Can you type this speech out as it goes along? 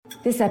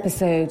This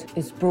episode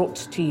is brought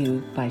to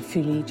you by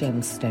Fuli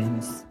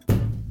Gemstones.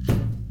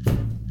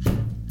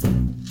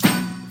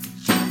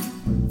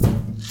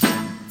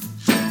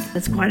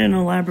 It's quite an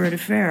elaborate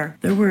affair.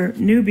 There were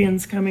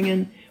Nubians coming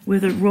in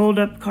with rolled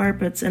up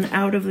carpets, and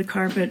out of the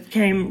carpet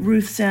came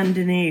Ruth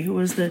Saint-Denis, who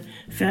was the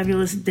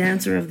fabulous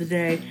dancer of the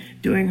day,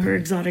 doing her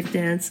exotic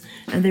dance,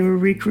 and they were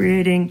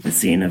recreating the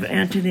scene of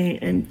Antony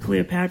and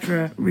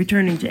Cleopatra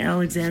returning to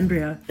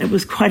Alexandria. It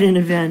was quite an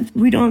event.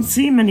 We don't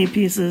see many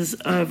pieces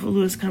of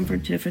Louis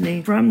Comfort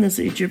Tiffany from this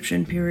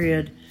Egyptian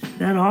period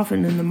that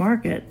often in the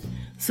market.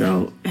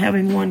 So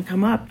having one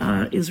come up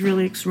is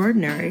really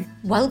extraordinary.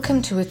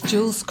 Welcome to If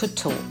Jewels Could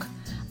Talk.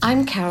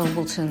 I'm Carol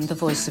Woolton, the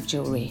voice of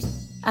jewellery,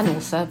 an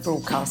author,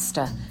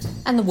 broadcaster,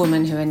 and the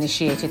woman who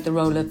initiated the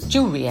role of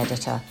jewellery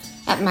editor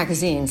at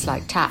magazines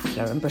like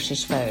Tatler and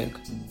British Vogue.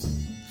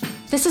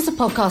 This is a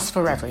podcast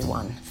for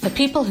everyone, for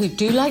people who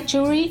do like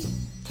jewellery,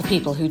 for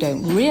people who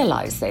don't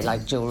realise they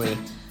like jewellery,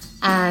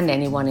 and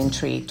anyone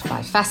intrigued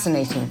by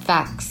fascinating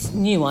facts,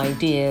 new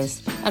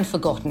ideas, and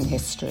forgotten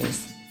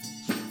histories.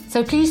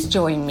 So please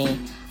join me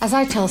as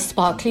I tell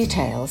sparkly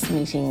tales,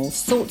 meeting all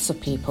sorts of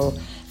people,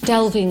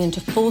 delving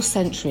into 4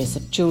 centuries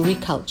of jewellery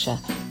culture,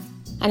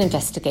 and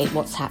investigate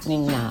what's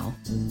happening now.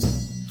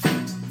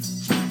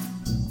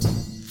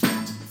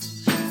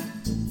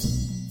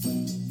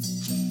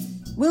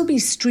 We'll be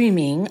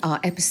streaming our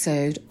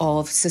episode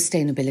of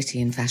Sustainability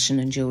in Fashion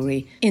and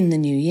Jewellery in the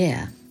new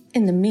year.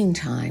 In the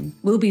meantime,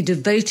 we'll be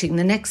devoting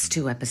the next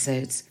 2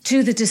 episodes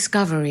to the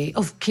discovery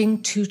of King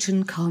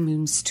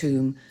Tutankhamun's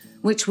tomb,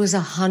 which was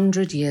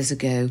 100 years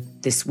ago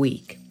this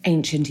week.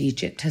 Ancient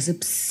Egypt has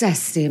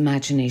obsessed the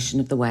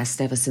imagination of the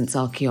West ever since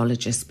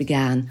archaeologists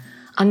began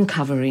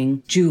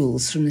uncovering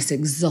jewels from this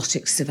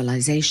exotic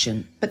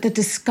civilization. But the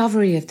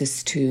discovery of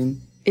this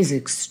tomb is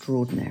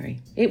extraordinary.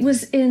 It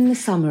was in the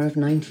summer of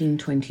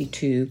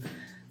 1922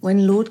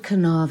 when Lord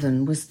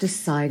Carnarvon was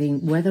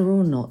deciding whether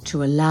or not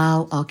to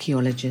allow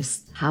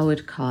archaeologist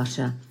Howard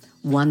Carter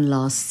one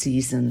last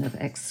season of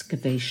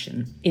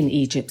excavation in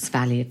Egypt's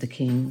Valley of the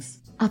Kings.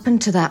 Up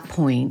until that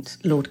point,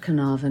 Lord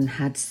Carnarvon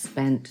had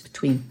spent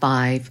between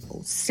 £5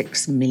 or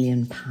 £6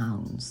 million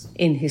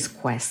in his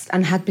quest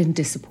and had been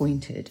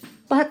disappointed.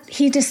 But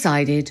he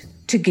decided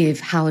to give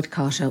Howard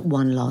Carter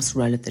one last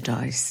roll of the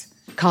dice.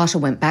 Carter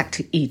went back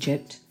to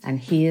Egypt, and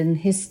he and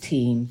his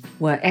team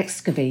were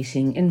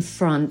excavating in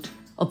front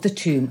of the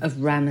tomb of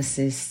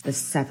Ramesses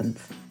VII.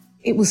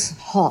 It was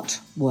hot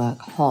work,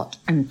 hot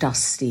and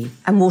dusty,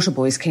 and water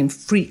boys came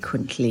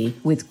frequently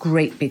with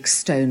great big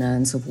stone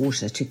urns of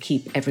water to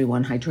keep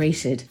everyone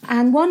hydrated.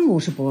 And one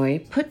water boy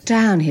put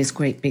down his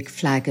great big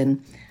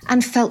flagon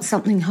and felt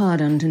something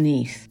hard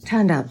underneath.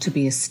 Turned out to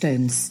be a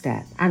stone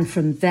step, and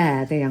from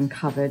there they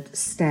uncovered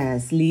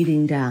stairs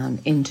leading down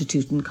into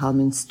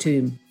Tutankhamun's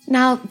tomb.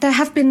 Now, there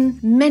have been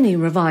many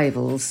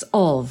revivals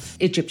of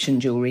Egyptian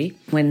jewellery.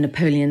 When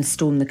Napoleon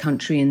stormed the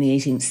country in the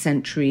 18th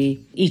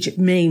century, Egypt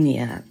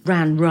mania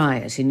ran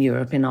riot in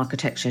Europe in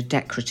architecture,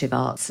 decorative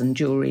arts and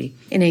jewellery.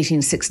 In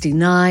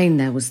 1869,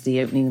 there was the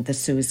opening of the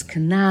Suez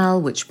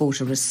Canal, which brought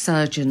a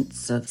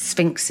resurgence of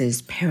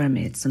sphinxes,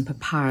 pyramids and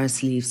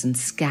papyrus leaves and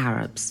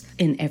scarabs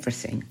in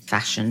everything,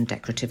 fashion,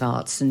 decorative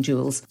arts and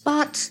jewels.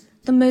 But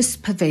the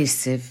most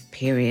pervasive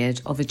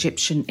period of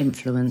Egyptian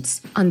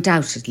influence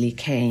undoubtedly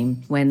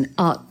came when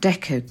Art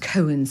Deco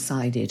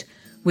coincided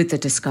with the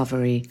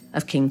discovery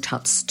of King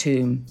Tut's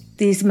tomb.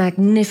 These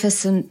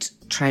magnificent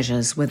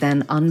treasures were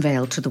then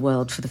unveiled to the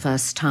world for the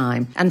first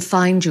time, and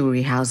fine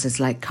jewellery houses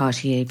like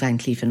Cartier, Van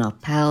Cleef &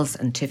 Arpels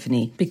and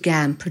Tiffany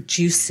began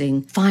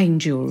producing fine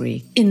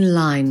jewellery in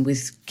line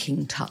with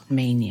King Tut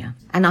mania.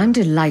 And I'm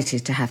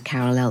delighted to have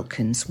Carol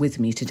Elkins with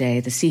me today,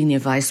 the Senior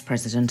Vice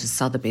President of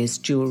Sotheby's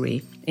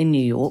Jewellery in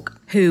New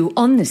York, who,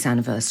 on this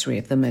anniversary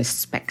of the most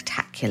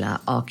spectacular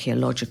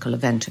archaeological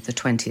event of the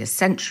 20th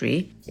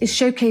century, is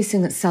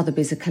showcasing at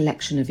Sotheby's a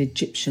collection of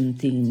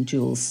Egyptian-themed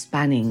jewels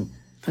spanning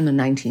from the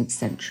 19th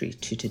century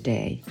to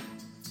today.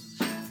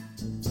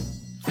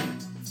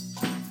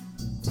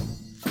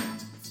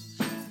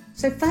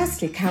 So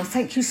firstly, Carol,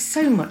 thank you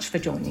so much for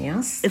joining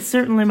us. It's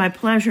certainly my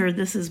pleasure.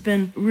 This has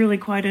been really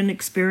quite an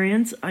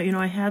experience.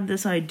 I had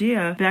this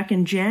idea back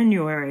in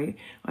January.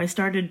 I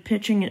started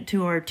pitching it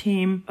to our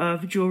team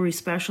of jewelry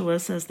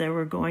specialists as they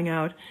were going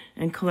out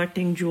and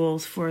collecting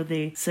jewels for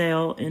the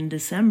sale in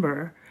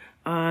December.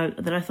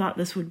 That I thought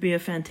this would be a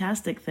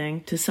fantastic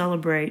thing to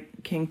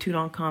celebrate King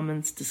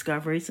Tutankhamun's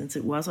discovery, since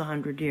it was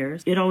 100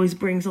 years. It always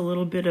brings a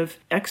little bit of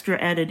extra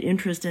added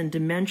interest and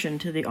dimension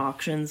to the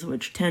auctions,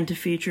 which tend to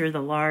feature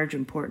the large,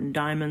 important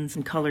diamonds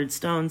and colored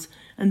stones.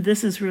 And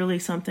this is really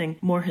something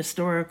more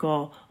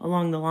historical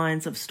along the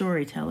lines of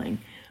storytelling.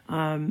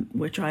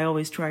 Which I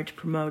always try to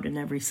promote in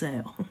every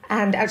sale.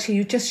 And actually,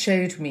 you just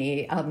showed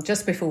me,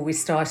 just before we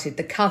started,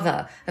 the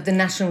cover of the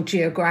National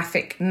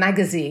Geographic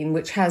magazine,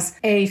 which has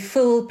a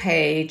full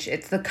page.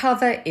 The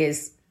cover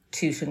is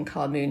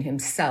Tutankhamun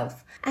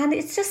himself. And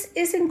it just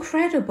is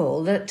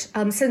incredible that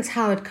since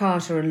Howard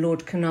Carter and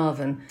Lord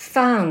Carnarvon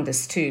found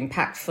this tomb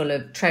packed full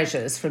of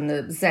treasures from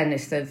the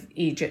zenith of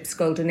Egypt's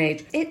golden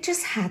age, it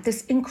just had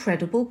this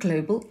incredible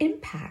global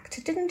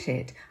impact, didn't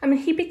it? I mean,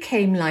 he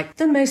became like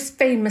the most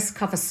famous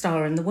cover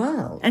star in the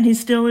world. And he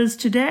still is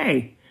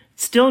today.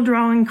 Still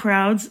drawing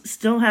crowds,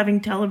 still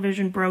having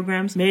television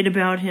programs made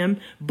about him,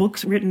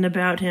 books written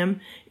about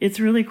him. It's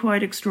really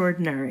quite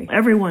extraordinary.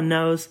 Everyone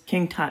knows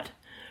King Tut.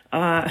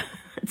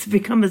 It's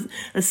become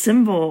a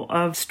symbol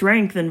of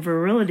strength and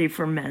virility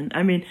for men.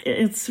 I mean,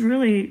 it's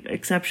really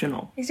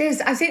exceptional. It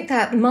is. I think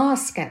that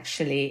mask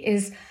actually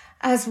is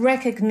as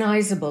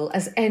recognizable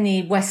as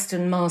any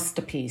Western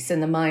masterpiece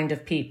in the mind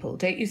of people,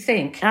 don't you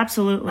think?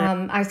 Absolutely.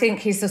 I think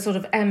he's a sort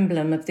of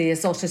emblem of the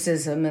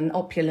exoticism and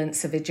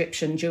opulence of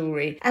Egyptian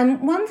jewellery.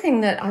 And one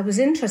thing that I was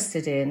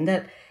interested in,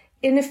 that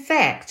in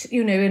effect,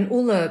 you know, in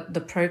all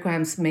the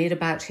programmes made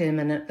about him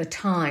and at the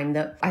time,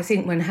 that I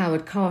think when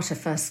Howard Carter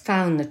first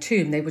found the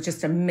tomb, they were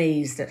just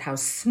amazed at how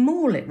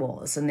small it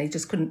was, and they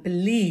just couldn't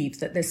believe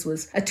that this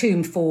was a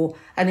tomb for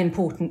an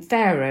important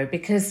pharaoh,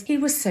 because he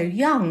was so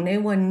young.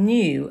 No one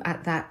knew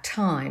at that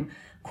time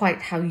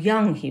quite how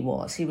young he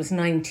was. He was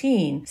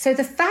 19. So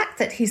the fact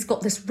that he's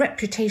got this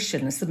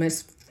reputation as the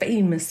most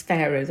famous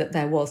pharaoh that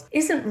there was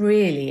isn't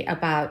really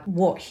about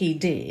what he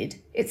did.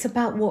 It's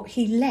about what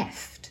he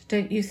left,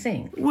 don't you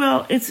think?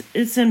 Well,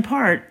 it's in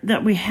part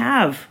that we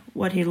have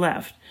what he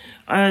left.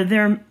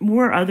 There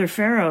were other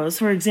pharaohs.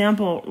 For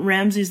example,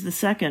 Ramses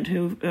II,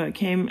 who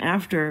came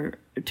after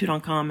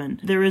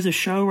Tutankhamun. There is a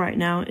show right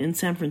now in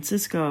San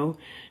Francisco,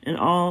 an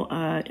all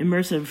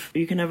immersive.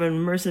 You can have an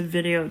immersive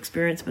video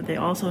experience, but they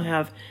also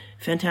have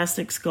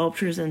fantastic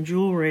sculptures and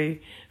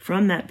jewelry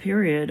from that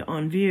period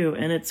on view,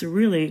 and it's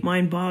really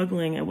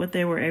mind-boggling at what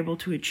they were able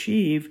to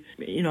achieve,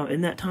 you know,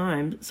 in that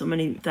time, so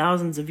many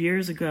thousands of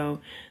years ago,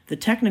 the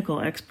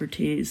technical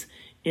expertise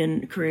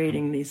in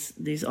creating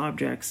these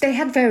objects. They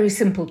had very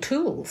simple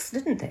tools,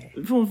 didn't they?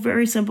 Well,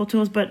 very simple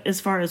tools, but as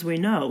far as we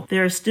know,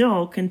 they're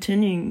still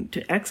continuing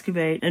to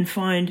excavate and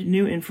find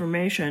new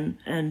information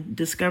and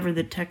discover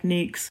the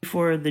techniques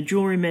for the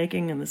jewelry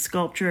making and the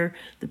sculpture,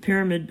 the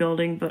pyramid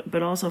building,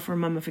 but also for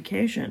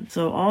mummification.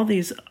 So all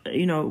these,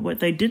 you know, what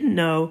they didn't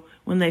know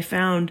when they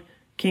found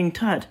King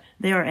Tut,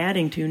 they are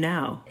adding to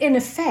now. In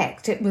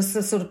effect, it was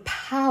the sort of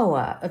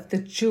power of the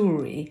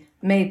jewelry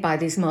made by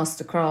these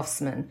master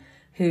craftsmen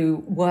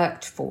who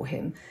worked for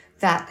him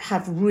that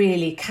have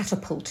really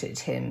catapulted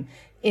him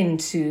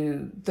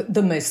into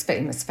the most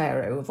famous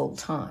pharaoh of all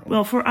time.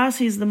 Well, for us,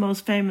 he's the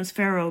most famous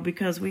pharaoh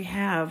because we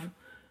have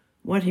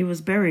what he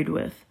was buried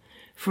with.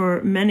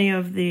 For many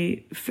of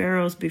the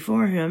pharaohs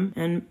before him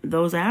and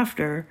those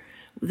after,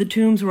 the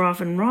tombs were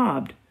often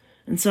robbed.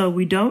 And so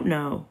we don't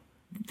know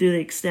to the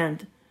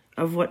extent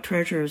of what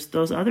treasures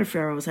those other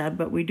pharaohs had,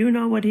 but we do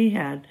know what he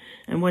had.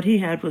 And what he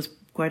had was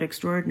quite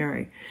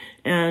extraordinary.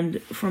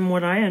 And from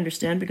what I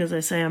understand, because I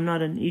say I'm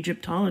not an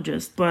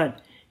Egyptologist, but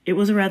it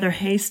was a rather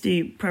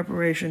hasty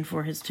preparation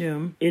for his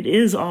tomb. It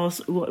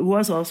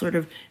was all sort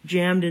of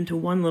jammed into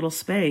one little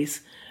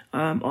space.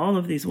 All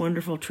of these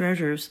wonderful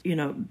treasures, you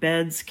know,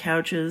 beds,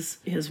 couches,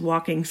 his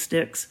walking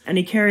sticks. And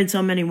he carried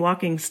so many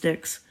walking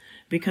sticks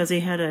because he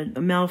had a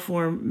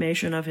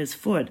malformation of his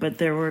foot. But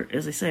there were,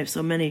 as I say,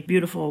 so many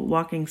beautiful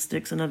walking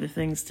sticks and other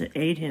things to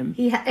aid him.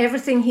 He had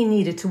everything he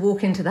needed to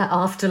walk into that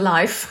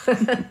afterlife.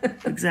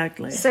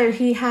 Exactly. So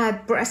he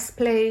had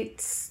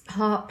breastplates,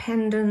 heart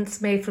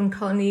pendants made from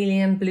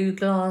carnelian, blue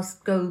glass,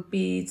 gold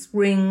beads,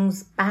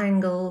 rings,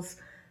 bangles,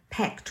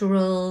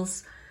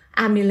 pectorals,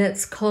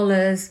 amulets,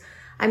 collars.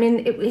 I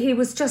mean, he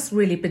was just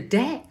really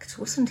bedecked,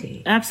 wasn't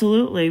he?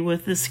 Absolutely,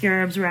 with the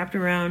scarabs wrapped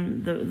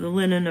around the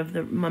linen of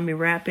the mummy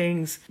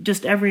wrappings,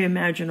 just every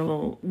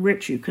imaginable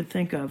rich you could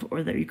think of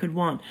or that you could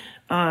want.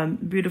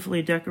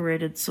 Beautifully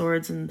decorated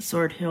swords and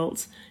sword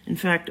hilts. In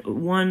fact,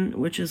 one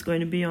which is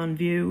going to be on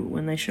view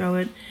when they show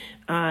it,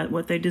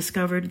 what they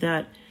discovered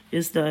that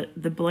is the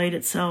blade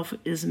itself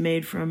is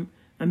made from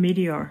a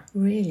meteor.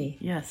 Really?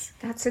 Yes.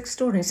 That's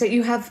extraordinary. So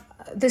you have,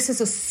 this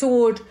is a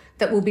sword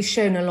that will be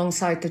shown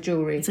alongside the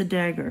jewelry. It's a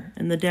dagger,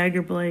 and the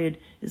dagger blade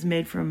is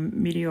made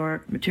from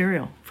meteoric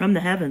material, from the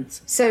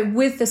heavens. So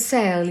with the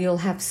sale, you'll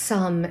have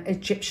some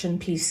Egyptian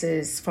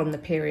pieces from the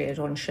period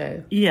on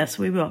show? Yes,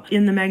 we will.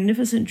 In the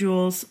Magnificent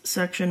Jewels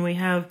section, we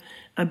have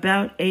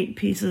about 8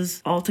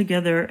 pieces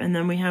altogether, and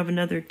then we have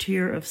another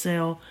tier of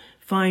sale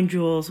fine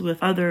jewels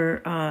with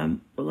other,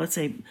 let's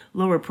say,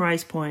 lower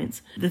price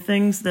points. The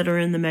things that are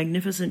in the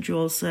Magnificent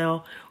Jewels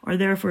sale are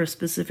there for a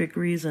specific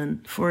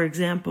reason. For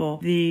example,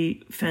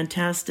 the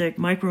fantastic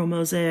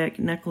micro-mosaic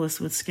necklace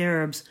with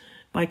scarabs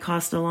by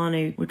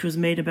Castellani, which was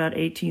made about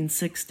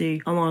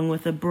 1860, along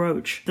with a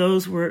brooch.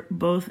 Those were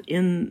both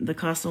in the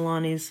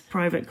Castellani's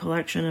private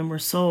collection and were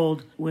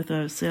sold with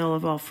a sale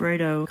of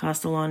Alfredo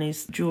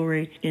Castellani's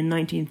jewelry in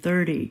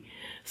 1930.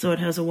 So it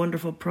has a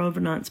wonderful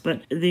provenance.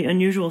 But the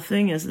unusual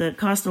thing is that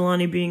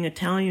Castellani, being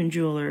Italian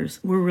jewelers,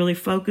 were really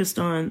focused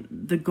on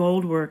the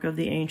gold work of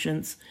the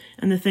ancients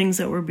and the things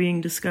that were being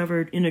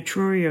discovered in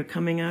Etruria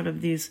coming out of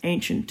these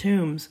ancient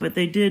tombs. But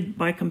they did,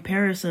 by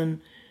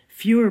comparison,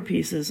 fewer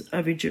pieces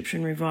of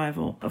Egyptian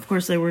revival. Of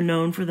course, they were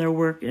known for their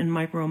work in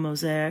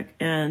micromosaic,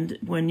 and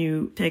when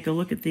you take a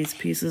look at these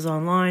pieces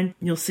online,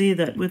 you'll see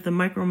that with the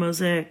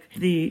micromosaic,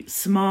 the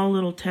small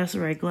little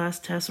tesserae, glass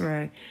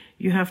tesserae,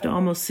 you have to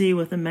almost see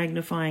with a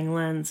magnifying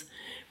lens,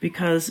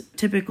 because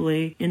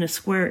typically in a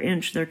square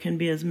inch there can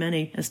be as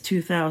many as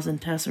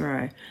 2,000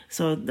 tesserae.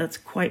 So that's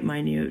quite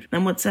minute.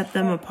 And what set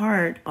them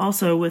apart,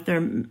 also with their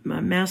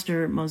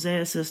master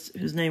mosaicist,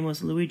 whose name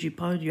was Luigi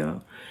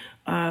Poggio,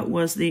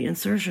 was the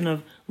insertion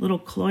of little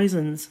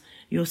cloisons.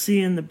 You'll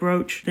see in the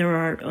brooch there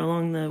are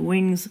along the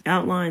wings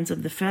outlines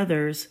of the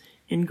feathers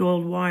in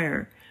gold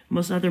wire.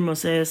 Most other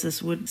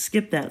mosaicists would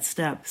skip that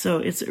step. So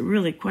it's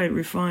really quite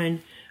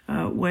refined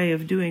way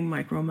of doing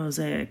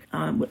micromosaic,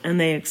 and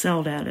they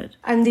excelled at it.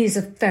 And these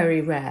are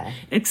very rare.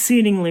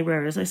 Exceedingly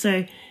rare. As I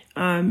say,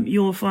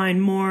 you'll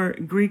find more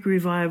Greek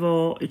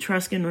revival,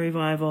 Etruscan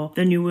revival,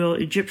 than you will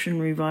Egyptian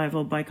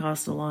revival by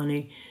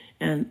Castellani,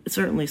 and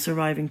certainly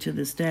surviving to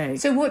this day.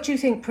 So what do you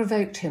think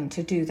provoked him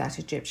to do that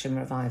Egyptian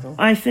revival?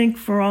 I think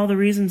for all the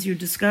reasons you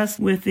discussed,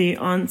 with the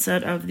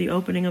onset of the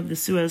opening of the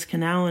Suez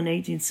Canal in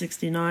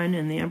 1869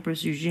 and the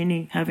Empress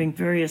Eugenie having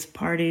various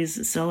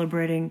parties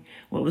celebrating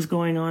what was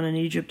going on in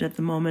Egypt at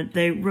the moment,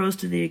 they rose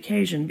to the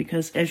occasion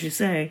because, as you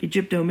say,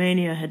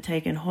 Egyptomania had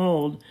taken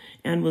hold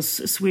and was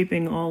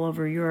sweeping all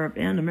over Europe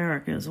and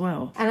America as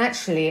well. And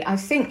actually, I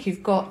think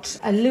you've got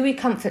a Louis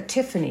Comfort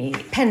Tiffany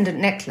pendant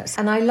necklace,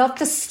 and I love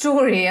the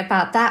story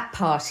about that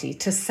party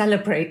to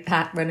celebrate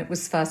that when it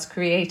was first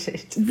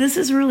created. This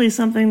is really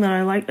something that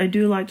I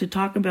do like to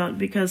talk about,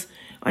 because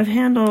I've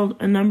handled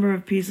a number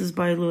of pieces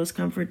by Louis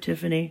Comfort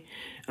Tiffany.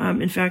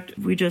 In fact,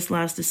 we just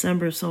last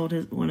December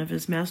sold one of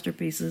his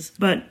masterpieces.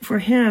 But for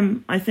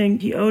him, I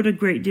think he owed a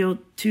great deal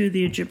to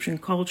the Egyptian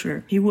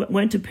culture. He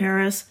went to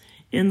Paris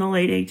in the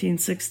late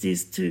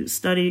 1860s to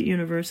study at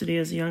university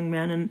as a young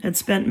man, and had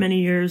spent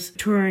many years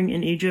touring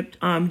in Egypt,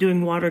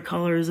 doing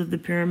watercolors of the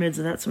pyramids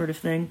and that sort of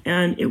thing.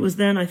 And it was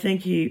then, I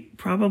think, he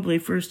probably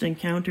first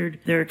encountered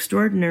their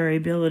extraordinary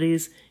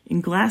abilities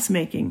in glass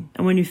making.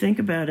 And when you think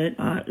about it,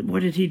 what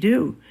did he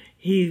do?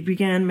 He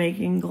began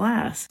making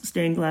glass,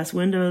 stained glass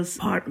windows,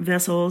 pot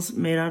vessels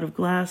made out of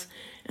glass.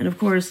 And of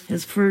course,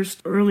 his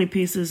first early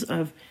pieces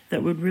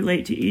that would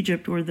relate to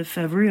Egypt were the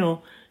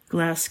Favril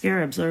glass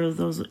scarabs, or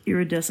those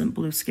iridescent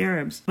blue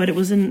scarabs. But it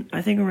was in,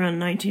 I think, around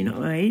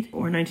 1908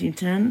 or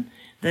 1910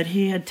 that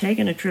he had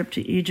taken a trip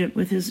to Egypt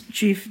with his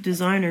chief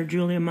designer,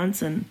 Julia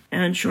Munson.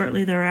 And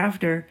shortly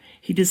thereafter,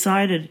 he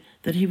decided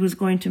that he was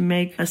going to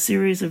make a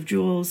series of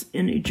jewels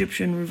in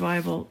Egyptian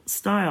revival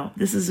style.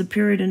 This is a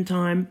period in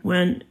time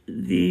when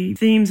the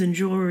themes in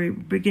jewelry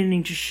were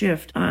beginning to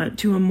shift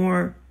to a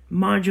more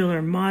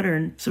modular,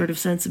 modern sort of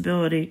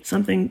sensibility,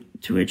 something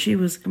to which he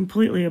was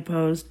completely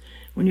opposed.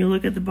 When you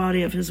look at the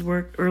body of his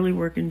work, early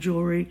work in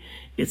jewelry,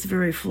 it's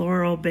very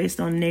floral, based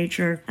on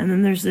nature. And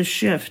then there's this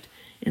shift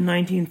in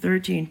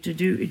 1913 to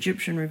do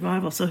Egyptian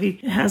revival. So he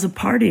has a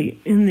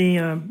party in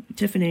the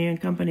Tiffany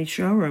and Company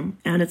showroom,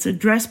 and it's a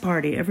dress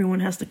party. Everyone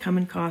has to come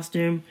in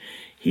costume.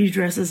 He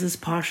dresses as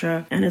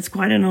Pasha, and it's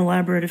quite an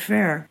elaborate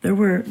affair. There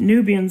were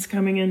Nubians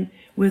coming in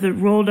with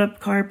rolled up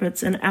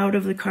carpets, and out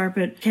of the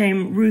carpet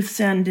came Ruth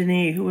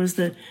Saint-Denis, who was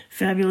the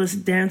fabulous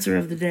dancer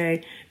of the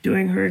day,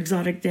 doing her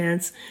exotic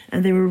dance,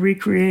 and they were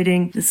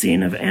recreating the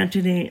scene of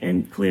Antony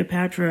and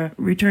Cleopatra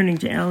returning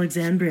to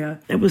Alexandria.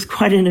 It was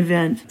quite an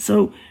event.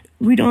 So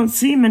we don't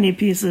see many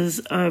pieces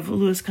of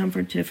Louis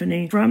Comfort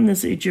Tiffany from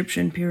this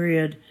Egyptian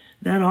period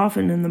that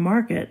often in the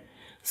market.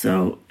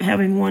 So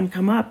having one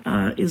come up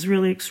is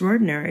really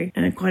extraordinary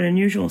and quite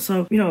unusual.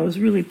 So, I was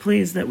really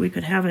pleased that we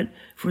could have it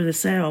for the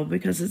sale,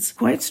 because it's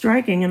quite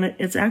striking. And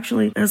it's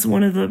actually, as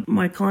one of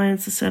my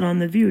clients said on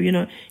The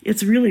View,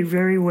 it's really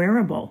very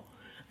wearable.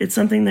 It's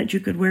something that you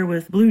could wear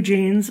with blue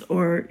jeans,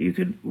 or you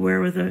could wear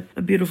with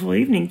a beautiful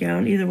evening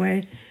gown. Either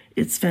way,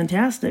 it's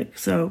fantastic.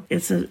 So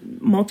it's a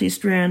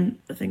multi-strand,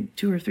 I think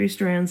 2 or 3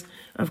 strands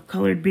of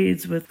colored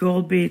beads with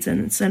gold beads, and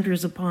it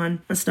centers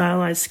upon a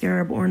stylized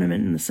scarab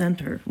ornament in the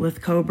center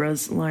with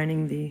cobras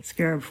lining the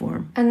scarab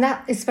form. And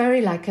that is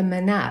very like a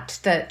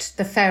manat that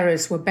the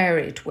pharaohs were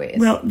buried with.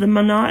 Well, the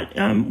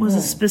manat was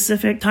a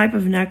specific type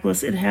of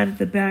necklace. It had at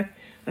the back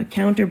a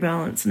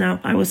counterbalance. Now,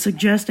 I was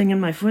suggesting in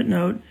my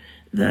footnote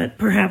that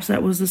perhaps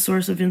that was the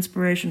source of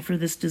inspiration for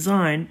this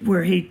design,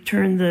 where he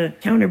turned the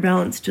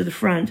counterbalance to the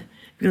front,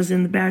 because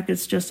in the back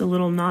it's just a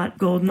little knot,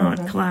 gold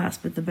knot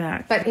clasp at the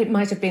back. But it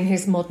might have been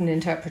his modern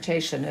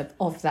interpretation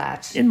of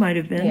that. It might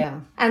have been. Yeah.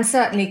 And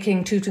certainly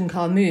King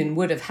Tutankhamun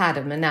would have had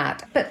a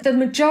manat. But the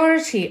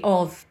majority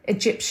of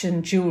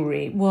Egyptian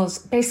jewellery was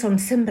based on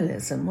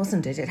symbolism,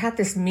 wasn't it? It had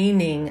this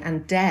meaning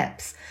and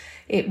depth.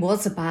 It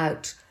was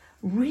about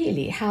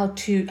really how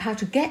to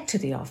get to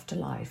the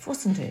afterlife,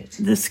 wasn't it?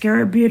 The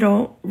scarab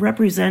beetle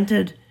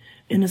represented,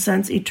 in a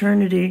sense,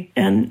 eternity,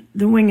 and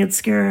the winged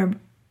scarab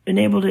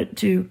enabled it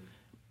to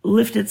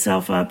lift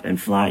itself up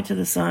and fly to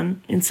the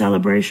sun in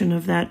celebration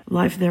of that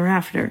life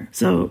thereafter.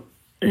 So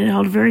it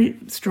held very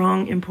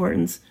strong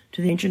importance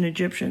to the ancient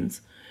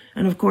Egyptians.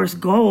 And of course,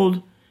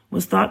 gold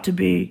was thought to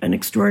be an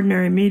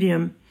extraordinary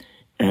medium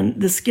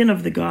and the skin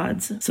of the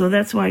gods. So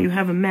that's why you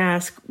have a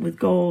mask with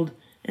gold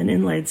and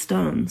inlaid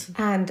stones.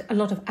 And a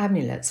lot of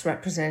amulets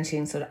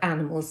representing sort of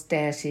animals,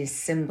 deities,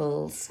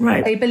 symbols.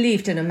 Right. They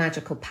believed in a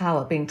magical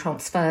power being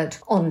transferred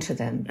onto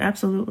them.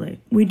 Absolutely.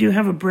 We do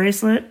have a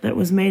bracelet that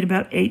was made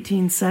about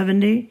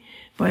 1870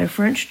 by a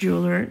French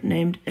jeweler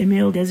named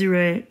Émile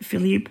Désiré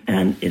Philippe,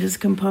 and it is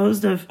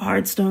composed of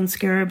hard stone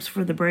scarabs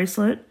for the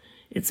bracelet.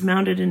 It's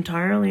mounted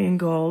entirely in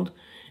gold,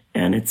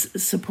 and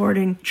it's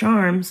supporting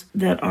charms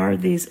that are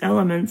these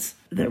elements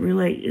that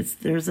relate.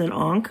 There's an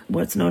ankh,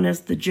 what's known as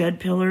the Jed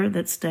pillar,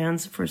 that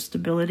stands for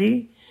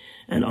stability,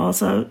 and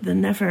also the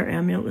Nefer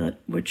amulet,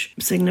 which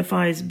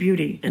signifies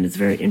beauty. And it's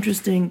very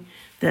interesting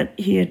that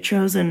he had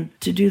chosen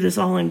to do this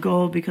all in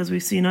gold, because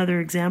we've seen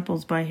other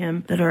examples by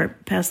him that are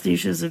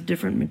pastiches of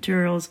different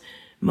materials,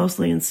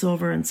 mostly in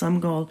silver and some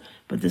gold,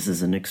 but this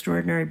is an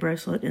extraordinary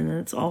bracelet and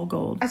it's all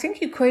gold. I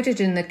think you quoted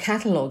in the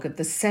catalogue of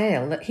the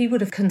sale that he would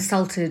have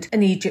consulted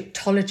an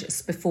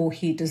Egyptologist before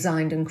he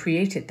designed and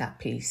created that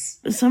piece.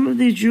 Some of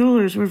these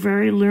jewelers were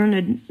very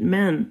learned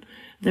men.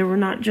 They were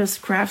not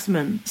just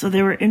craftsmen, so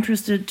they were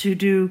interested to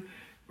do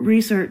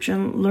research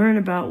and learn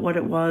about what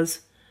it was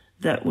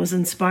that was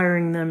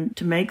inspiring them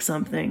to make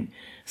something.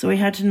 So he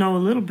had to know a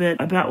little bit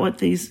about what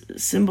these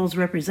symbols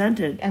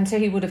represented. And so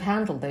he would have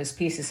handled those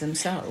pieces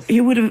himself. He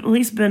would have at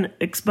least been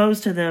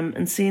exposed to them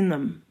and seen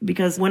them.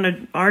 Because when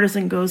an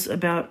artisan goes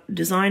about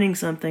designing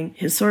something,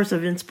 his source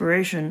of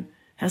inspiration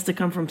has to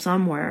come from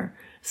somewhere.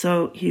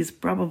 So he's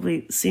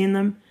probably seen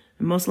them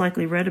and most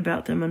likely read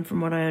about them. And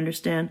from what I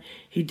understand,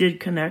 he did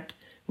connect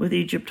with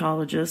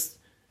Egyptologists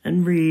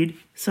and read.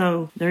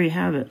 So there you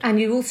have it. And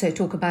you also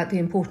talk about the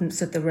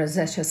importance of the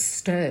Rosetta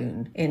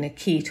Stone in a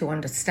key to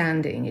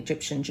understanding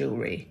Egyptian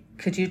jewellery.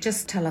 Could you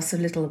just tell us a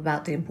little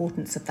about the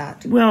importance of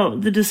that? Well,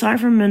 the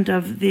decipherment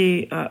of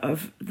the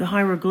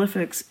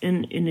hieroglyphics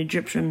in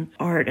Egyptian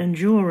art and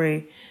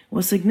jewelry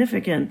was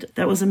significant.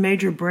 That was a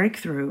major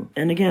breakthrough.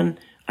 And again,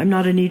 I'm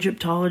not an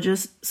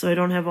Egyptologist, so I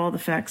don't have all the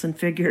facts and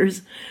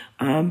figures.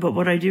 But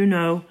what I do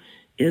know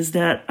is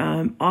that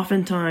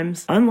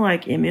oftentimes,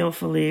 unlike Émile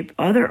Philippe,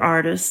 other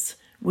artists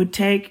would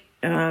take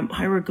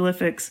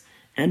hieroglyphics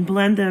and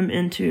blend them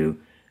into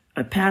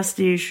a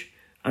pastiche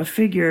of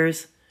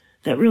figures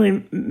that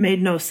really made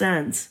no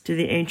sense to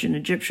the ancient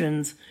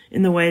Egyptians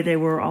in the way they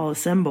were all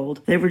assembled.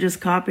 They were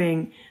just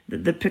copying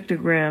the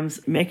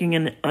pictograms, making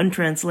an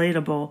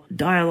untranslatable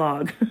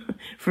dialogue.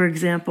 For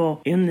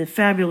example, in the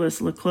fabulous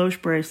Le Cloche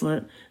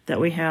bracelet that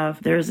we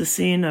have, there's a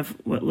scene of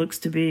what looks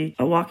to be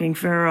a walking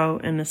pharaoh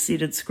and a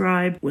seated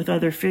scribe with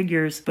other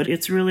figures, but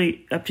it's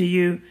really up to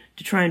you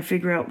to try and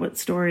figure out what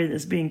story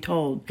is being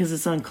told, because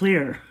it's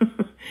unclear.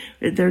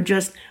 They're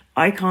just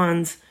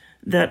icons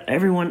that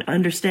everyone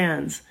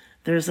understands.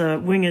 There's a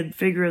winged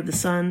figure of the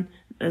sun,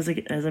 as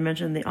I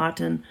mentioned, the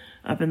Aten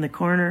up in the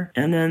corner.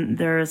 And then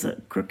there is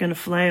a crook and a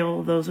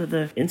flail. Those are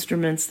the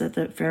instruments that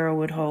the pharaoh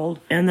would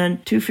hold. And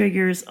then two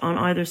figures on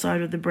either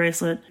side of the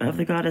bracelet of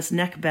the goddess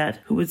Nekhbet,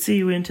 who would see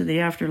you into the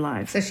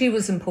afterlife. So she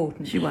was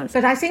important. She was.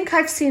 But I think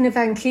I've seen a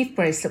Van Cleef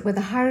bracelet where the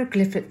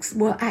hieroglyphics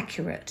were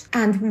accurate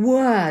and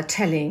were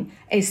telling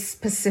a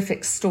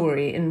specific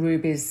story in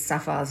rubies,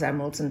 sapphires,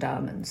 emeralds, and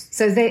diamonds.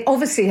 So they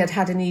obviously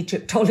had an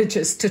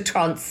Egyptologist to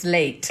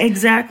translate.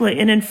 Exactly.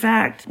 And in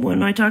fact,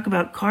 when I talk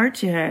about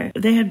Cartier,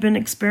 they had been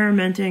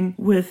experimenting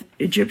with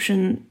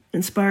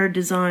Egyptian-inspired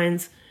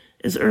designs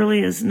as early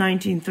as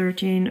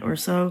 1913 or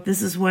so.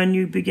 This is when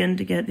you begin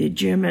to get the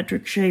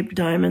geometric-shaped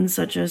diamonds,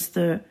 such as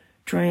the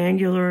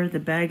triangular, the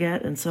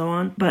baguette, and so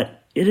on.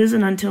 But it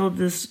isn't until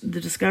the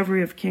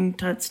discovery of King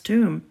Tut's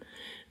tomb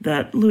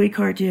that Louis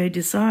Cartier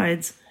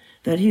decides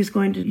that he's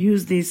going to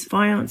use these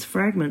faience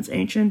fragments,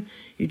 ancient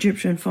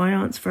Egyptian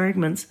faience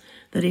fragments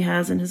that he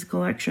has in his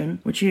collection,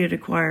 which he had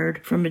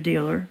acquired from a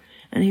dealer,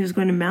 and he was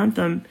going to mount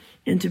them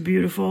into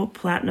beautiful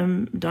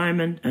platinum,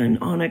 diamond, and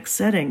onyx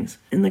settings.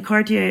 In the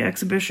Cartier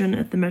exhibition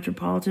at the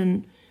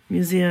Metropolitan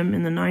Museum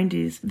in the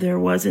 90s, there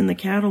was in the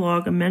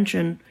catalog a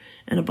mention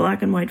and a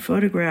black and white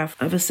photograph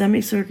of a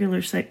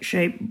semicircular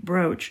shaped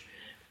brooch.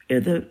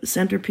 The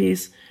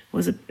centerpiece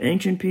was an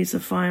ancient piece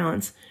of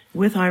faience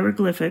with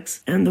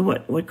hieroglyphics, and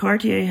what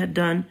Cartier had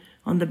done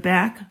on the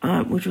back,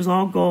 which was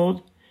all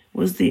gold,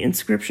 was the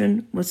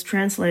inscription was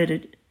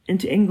translated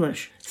into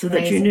English, so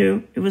that you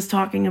knew it was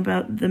talking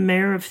about the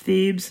mayor of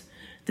Thebes,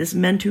 this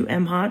Mentu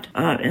Emhat,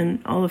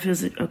 and all of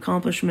his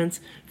accomplishments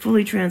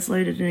fully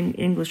translated in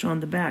English on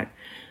the back.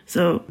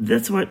 So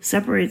that's what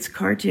separates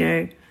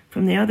Cartier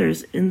from the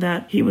others, in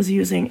that he was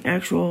using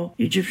actual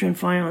Egyptian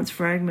faience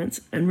fragments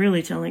and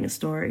really telling a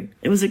story.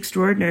 It was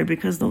extraordinary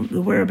because the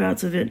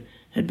whereabouts of it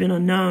had been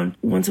unknown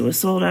once it was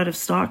sold out of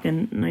stock in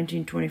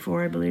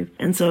 1924, I believe.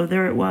 And so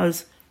there it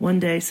was one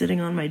day sitting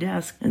on my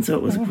desk. And so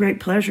it was a great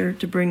pleasure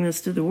to bring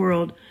this to the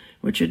world,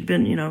 which had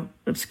been,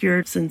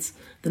 obscured since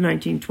the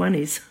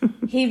 1920s.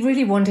 He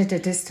really wanted to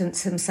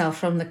distance himself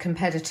from the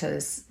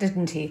competitors,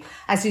 didn't he?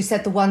 As you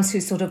said, the ones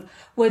who sort of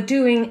were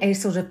doing a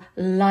sort of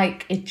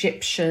like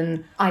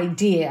Egyptian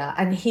idea,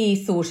 and he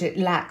thought it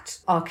lacked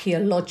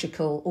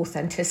archaeological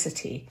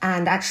authenticity.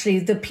 And actually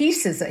the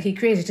pieces that he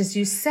created, as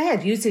you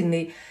said, using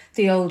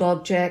the old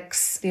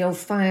objects, the old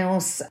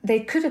files,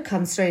 they could have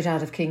come straight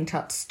out of King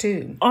Tut's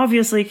tomb.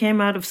 Obviously came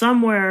out of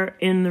somewhere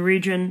in the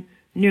region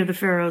near the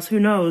pharaohs, who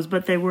knows,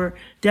 but they were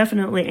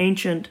definitely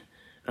ancient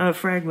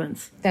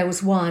fragments. There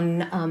was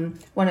one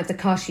of the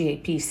Cartier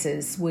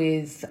pieces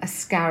with a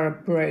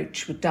scarab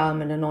brooch with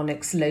diamond and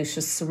onyx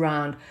lotus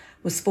surround,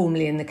 was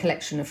formerly in the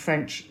collection of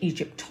French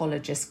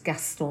Egyptologist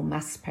Gaston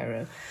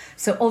Maspero.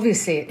 So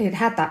obviously it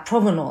had that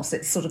provenance.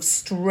 It's sort of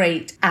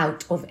straight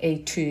out of a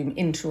tomb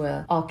into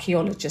an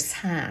archaeologist's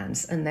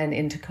hands and then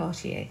into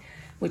Cartier,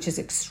 which is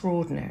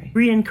extraordinary.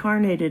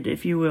 Reincarnated,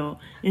 if you will,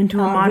 into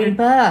a modern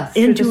rebirth,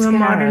 into a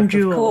modern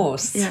jewel. Of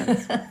course.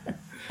 Yes.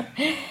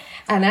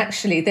 And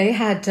actually, they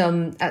had,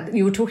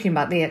 you were talking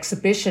about the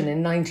exhibition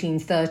in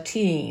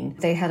 1913.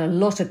 They had a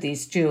lot of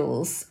these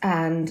jewels,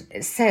 and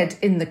it said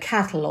in the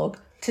catalogue,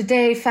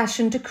 "Today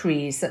fashion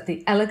decrees that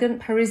the elegant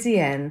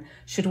Parisienne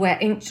should wear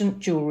ancient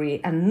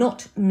jewellery and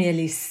not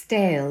merely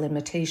stale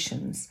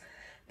imitations,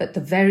 but the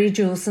very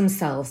jewels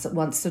themselves that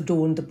once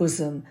adorned the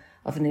bosom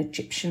of an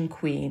Egyptian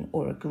queen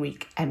or a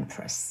Greek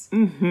empress."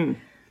 Mm-hmm.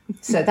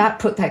 So that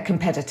put their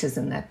competitors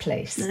in their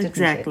place, didn't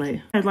Exactly.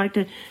 it? I'd like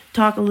to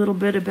talk a little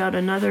bit about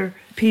another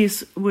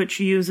piece which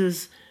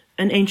uses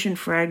an ancient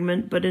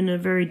fragment, but in a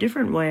very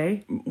different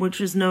way, which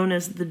is known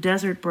as the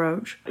Desert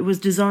Brooch. It was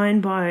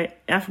designed by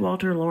F.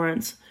 Walter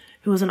Lawrence,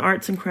 who was an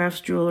arts and crafts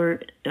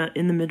jeweler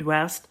in the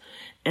Midwest,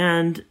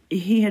 and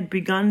he had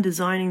begun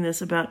designing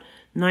this about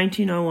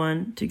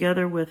 1901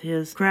 together with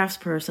his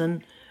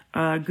craftsperson,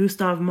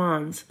 Gustav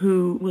Mons,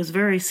 who was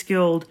very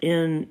skilled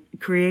in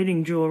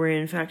creating jewelry.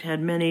 In fact,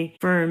 had many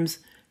firms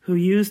who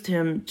used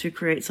him to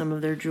create some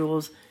of their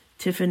jewels,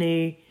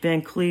 Tiffany,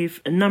 Van Cleef,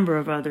 a number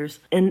of others.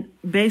 And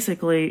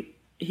basically,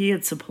 he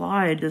had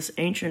supplied this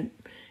ancient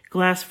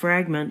glass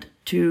fragment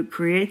to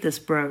create this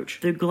brooch.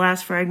 The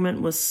glass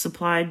fragment was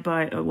supplied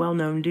by a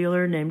well-known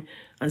dealer named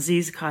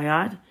Aziz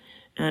Kayat,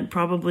 and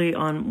probably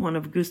on one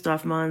of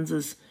Gustav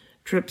Mons's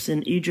trips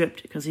in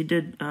Egypt, because he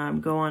did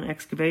go on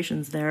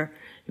excavations there.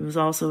 He was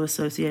also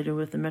associated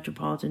with the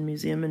Metropolitan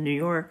Museum in New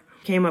York.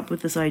 Came up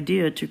with this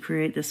idea to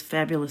create this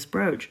fabulous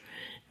brooch,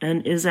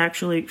 and is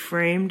actually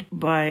framed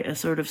by a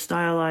sort of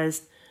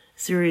stylized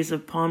series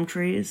of palm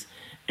trees.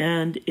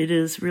 And it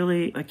is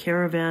really a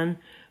caravan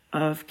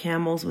of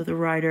camels with a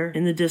rider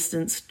in the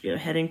distance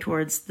heading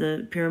towards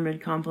the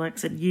pyramid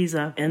complex at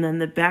Giza. And then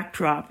the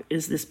backdrop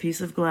is this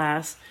piece of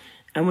glass.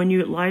 And when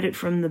you light it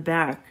from the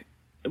back,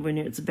 when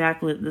it's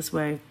backlit this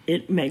way,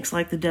 it makes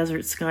like the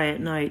desert sky at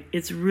night.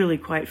 It's really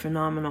quite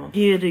phenomenal.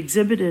 He had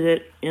exhibited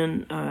it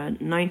in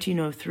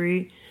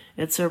 1903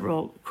 at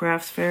several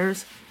crafts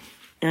fairs,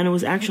 and it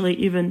was actually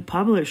even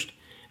published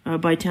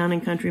by Town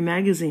and Country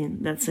magazine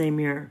that same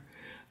year.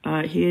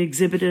 He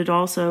exhibited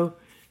also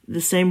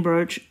the same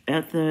brooch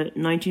at the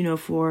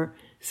 1904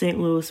 St.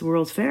 Louis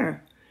World's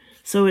Fair.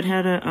 So it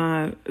had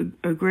a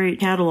great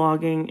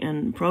cataloging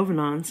and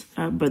provenance.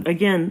 But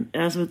again,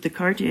 as with the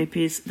Cartier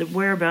piece, the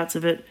whereabouts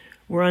of it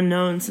were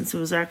unknown since it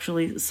was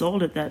actually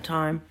sold at that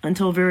time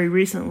until very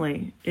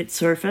recently. It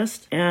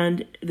surfaced,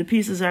 and the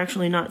piece is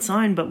actually not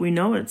signed, but we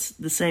know it's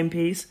the same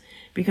piece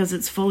because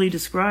it's fully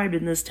described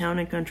in this Town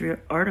and Country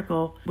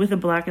article with a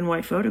black and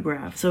white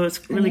photograph. So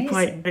it's really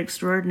quite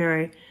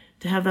extraordinary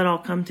to have that all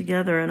come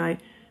together. And I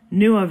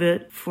knew of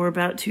it for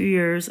about 2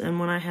 years,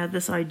 and when I had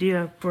this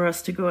idea for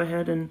us to go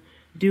ahead and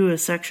do a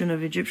section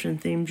of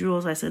Egyptian-themed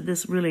jewels, I said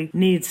this really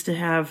needs to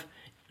have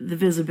the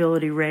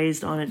visibility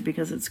raised on it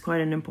because it's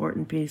quite an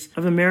important piece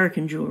of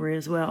American jewelry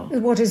as well.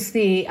 What is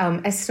the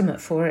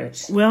estimate for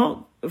it?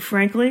 Well,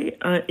 frankly,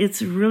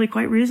 it's really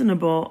quite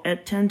reasonable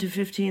at 10 to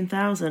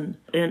 15,000.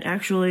 And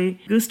actually,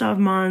 Gustav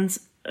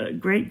Mons'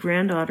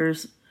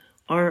 great-granddaughters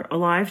are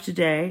alive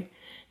today,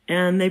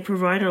 and they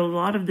provided a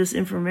lot of this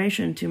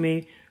information to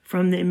me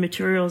from the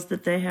materials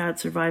that they had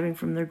surviving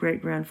from their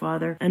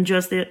great-grandfather. And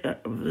just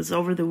it was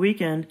over the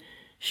weekend,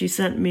 she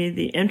sent me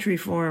the entry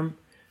form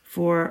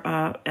for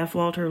F.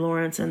 Walter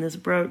Lawrence and this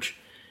brooch.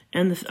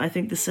 And I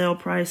think the sale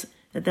price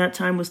at that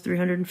time was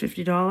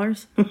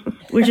 $350,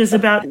 which is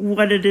about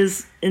what it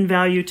is in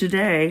value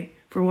today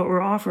for what we're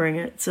offering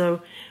it.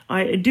 So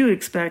I do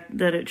expect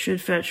that it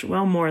should fetch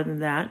well more than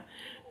that.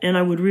 And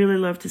I would really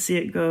love to see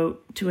it go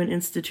to an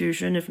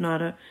institution, if not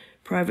a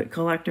private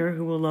collector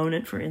who will loan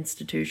it for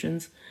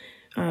institutions.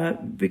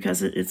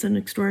 because it's an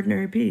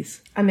extraordinary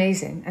piece.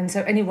 Amazing. And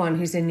so anyone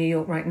who's in New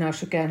York right now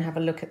should go and have a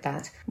look at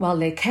that while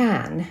they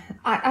can.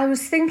 I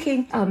was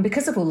thinking,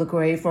 because of all the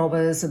grave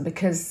robbers and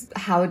because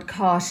Howard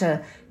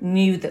Carter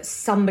knew that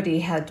somebody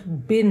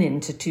had been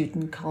into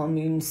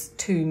Tutankhamun's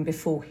tomb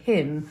before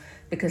him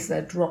because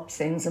they'd dropped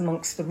things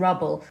amongst the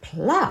rubble.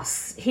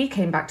 Plus, he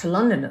came back to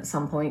London at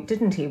some point,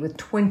 didn't he, with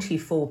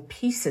 24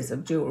 pieces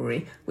of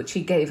jewellery, which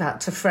he gave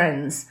out to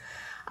friends.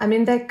 I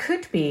mean, there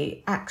could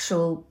be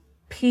actual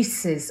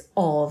pieces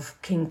of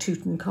King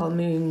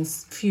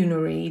Tutankhamun's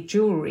funerary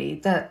jewellery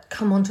that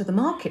come onto the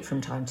market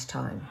from time to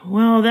time.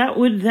 Well, that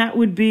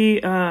would be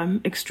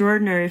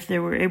extraordinary if they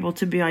were able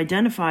to be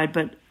identified,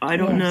 but I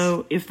don't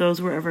know if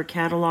those were ever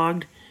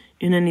catalogued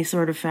in any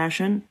sort of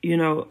fashion,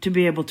 to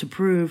be able to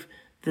prove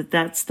that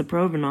that's the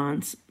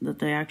provenance, that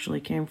they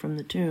actually came from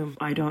the tomb.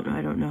 I don't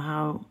know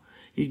how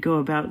you'd go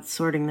about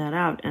sorting that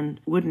out, and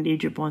wouldn't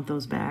Egypt want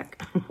those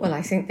back? Well,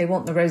 I think they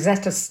want the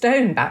Rosetta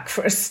Stone back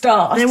for a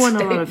start. They want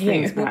a lot of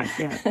things back,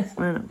 yeah.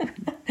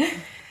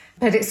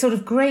 But it's sort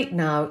of great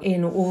now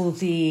in all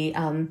the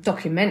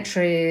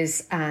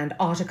documentaries and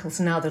articles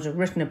now that are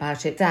written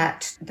about it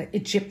that the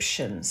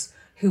Egyptians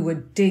who were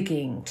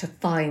digging to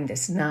find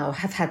this now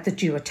have had the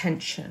due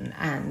attention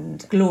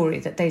and glory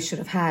that they should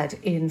have had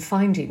in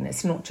finding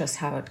this, not just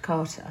Howard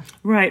Carter.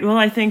 Right. Well,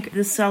 I think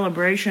this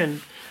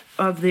celebration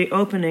of the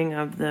opening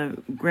of the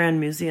Grand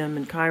Museum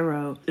in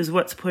Cairo is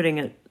what's putting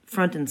it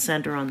front and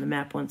center on the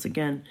map once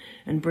again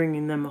and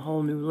bringing them a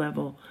whole new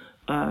level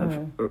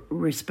of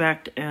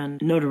respect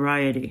and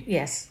notoriety.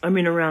 Yes. I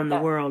mean, around the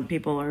world,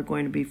 people are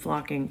going to be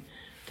flocking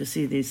to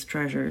see these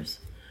treasures.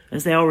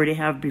 As they already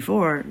have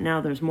before,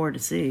 now there's more to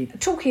see.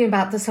 Talking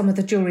about some of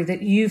the jewellery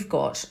that you've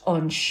got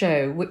on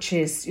show, which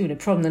is,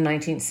 from the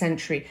 19th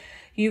century,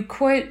 you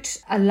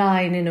quote a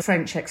line in a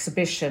French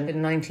exhibition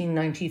in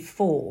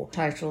 1994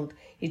 titled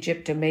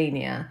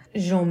Egyptomania.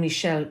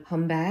 Jean-Michel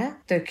Humbert,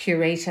 the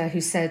curator,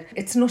 who said,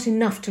 "It's not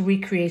enough to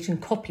recreate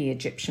and copy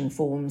Egyptian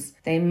forms.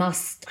 They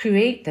must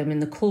create them in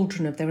the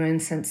cauldron of their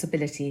own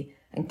sensibility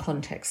and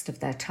context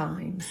of their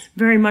times."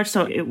 Very much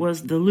so. It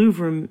was the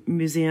Louvre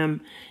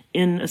Museum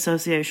in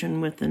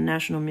association with the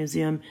National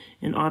Museum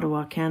in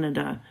Ottawa,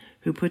 Canada,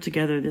 who put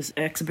together this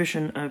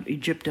exhibition of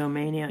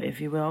Egyptomania,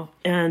 if you will.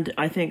 And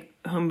I think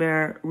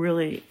Humbert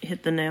really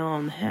hit the nail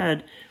on the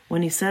head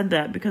when he said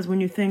that, because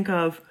when you think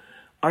of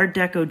Art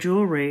Deco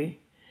jewelry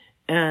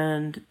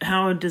and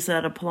how does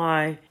that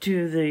apply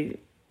to the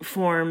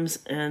forms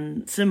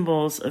and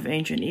symbols of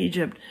ancient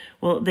Egypt,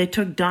 well, they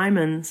took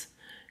diamonds,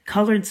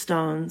 colored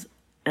stones,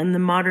 and the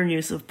modern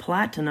use of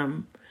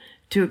platinum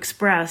to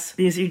express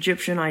these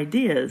Egyptian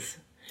ideas,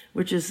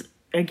 which is,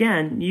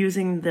 again,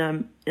 using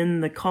them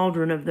in the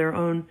cauldron of their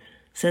own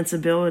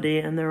sensibility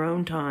and their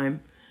own time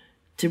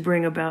to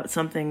bring about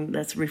something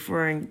that's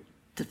referring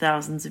to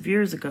thousands of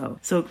years ago.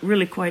 So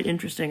really quite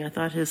interesting. I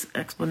thought his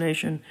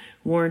explanation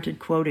warranted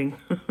quoting.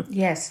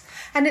 Yes.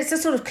 And it's a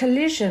sort of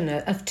collision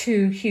of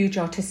two huge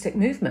artistic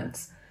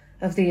movements,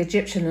 of the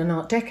Egyptian and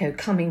Art Deco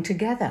coming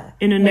together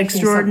in an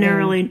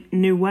extraordinarily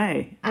new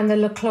way. And the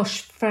La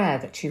Cloche Frere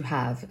that you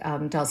have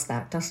does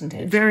that, doesn't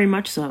it? Very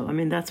much so. I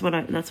mean, that's what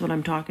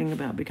I'm talking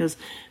about, because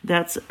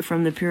that's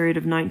from the period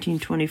of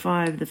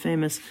 1925, the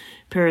famous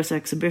Paris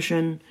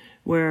exhibition,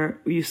 where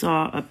you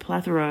saw a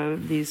plethora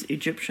of these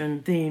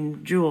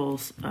Egyptian-themed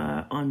jewels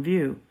on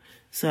view.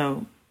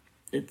 So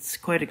it's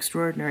quite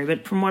extraordinary.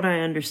 But from what I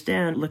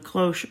understand, La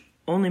Cloche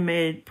only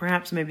made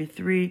perhaps maybe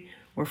 3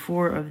 or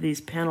 4 of these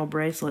panel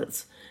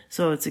bracelets,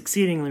 so it's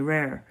exceedingly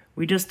rare.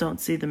 We just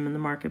don't see them in the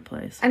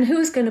marketplace. And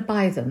who's going to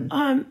buy them?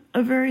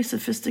 A very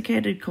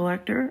sophisticated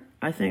collector.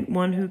 I think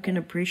one who can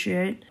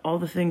appreciate all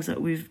the things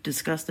that we've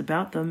discussed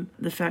about them.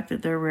 The fact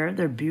that they're rare,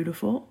 they're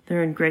beautiful,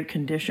 they're in great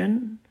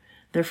condition,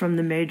 they're from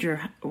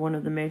one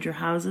of the major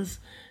houses.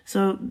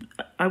 So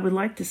I would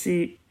like to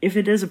see, if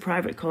it is a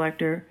private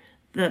collector,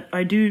 that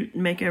I do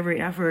make every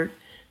effort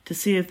to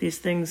see if these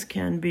things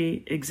can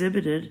be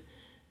exhibited,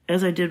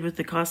 as I did with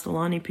the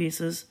Castellani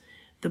pieces.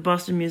 The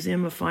Boston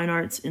Museum of Fine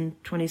Arts in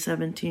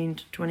 2017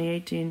 to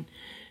 2018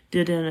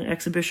 did an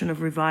exhibition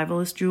of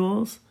revivalist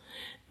jewels,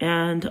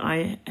 and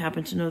I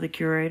happened to know the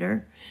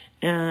curator,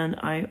 and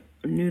I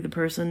knew the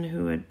person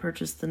who had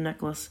purchased the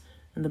necklace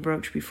and the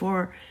brooch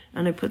before,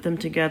 and I put them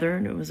together,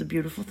 and it was a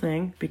beautiful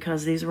thing,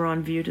 because these were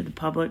on view to the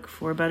public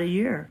for about a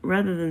year.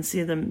 Rather than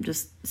see them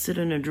just sit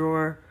in a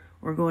drawer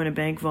or go in a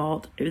bank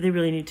vault, they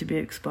really need to be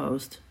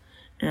exposed.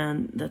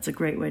 And that's a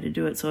great way to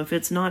do it. So if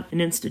it's not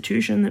an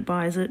institution that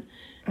buys it,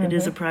 it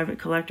is a private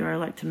collector, I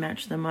like to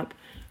match them up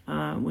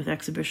with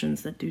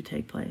exhibitions that do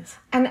take place.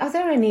 And are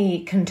there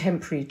any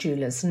contemporary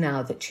jewellers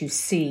now that you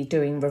see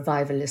doing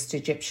revivalist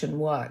Egyptian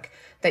work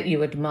that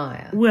you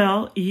admire?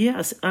 Well,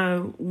 yes.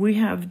 We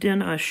have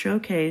done a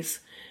showcase,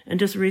 and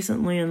just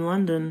recently in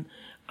London,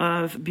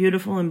 of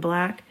Beautiful in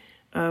Black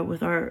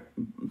with our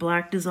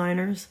black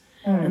designers.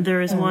 And there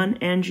is one,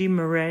 Angie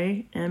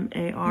Marei,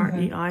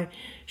 Marei.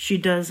 She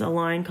does a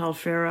line called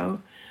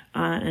Pharaoh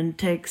and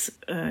takes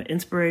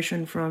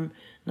inspiration from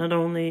not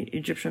only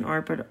Egyptian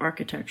art but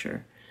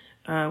architecture,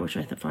 which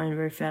I find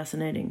very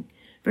fascinating.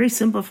 very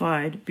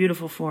simplified,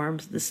 beautiful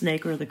forms, the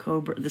snake or the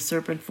cobra, the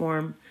serpent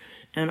form,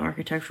 and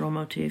architectural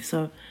motifs.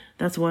 So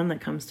that's one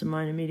that comes to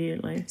mind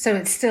immediately. So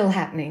it's still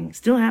happening.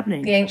 Still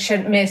happening. The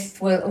ancient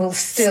myth will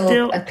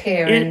still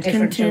appear in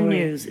different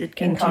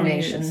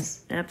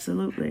incarnations.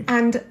 Absolutely.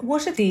 And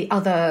what are the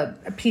other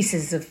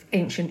pieces of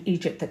ancient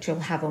Egypt that you'll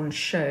have on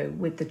show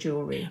with the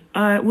jewelry?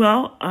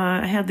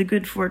 I had the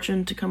good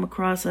fortune to come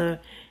across an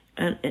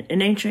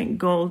ancient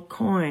gold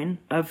coin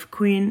of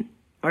Queen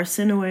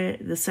Arsinoe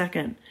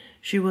II.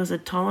 She was a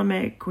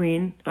Ptolemaic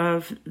queen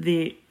of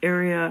the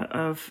area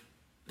of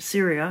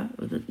Syria,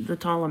 the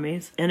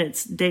Ptolemies, and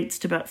it dates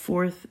to about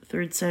 4th,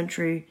 3rd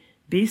century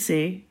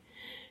BC.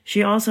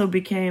 She also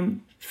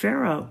became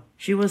pharaoh.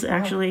 She was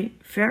actually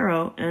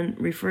pharaoh and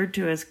referred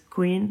to as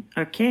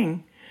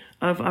king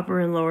of Upper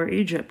and Lower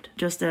Egypt,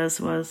 just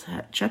as was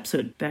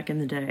Hatshepsut back in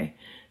the day.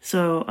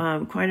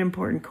 So quite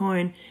important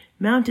coin,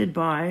 mounted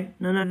by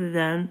none other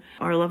than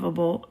our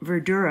lovable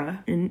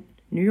Verdura in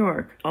New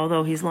York.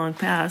 Although he's long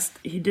passed,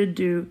 he did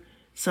do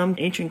some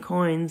ancient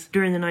coins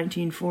during the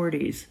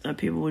 1940s.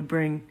 People would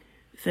bring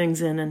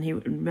things in and he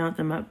would mount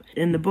them up.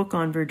 In the book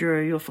on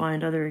Verdura, you'll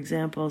find other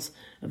examples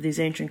of these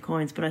ancient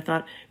coins, but I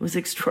thought it was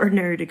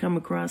extraordinary to come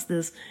across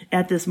this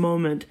at this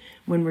moment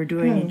when we're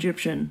doing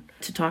Egyptian,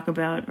 to talk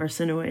about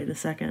Arsinoe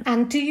II.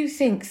 And do you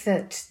think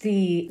that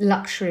the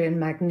luxury and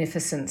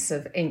magnificence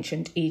of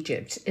ancient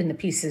Egypt in the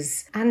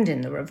pieces and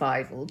in the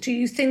revival, do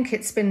you think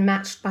it's been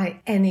matched by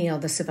any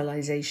other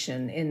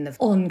civilization in the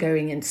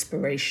ongoing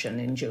inspiration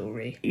in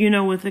jewelry?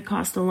 With the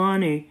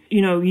Castellani,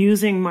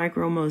 using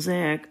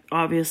micro-mosaic,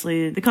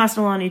 obviously the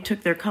Castellani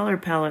took their color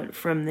palette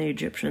from the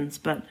Egyptians,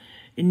 but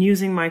in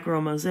using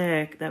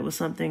micro-mosaic, that was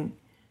something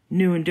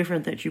new and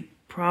different that you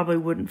probably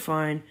wouldn't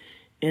find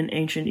in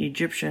ancient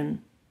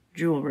Egyptian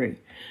jewelry.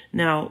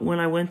 Now, when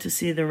I went to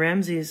see the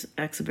Ramses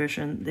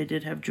exhibition, they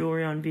did have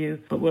jewelry on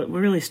view, but what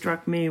really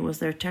struck me was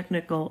their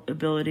technical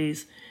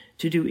abilities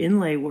to do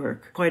inlay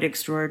work, quite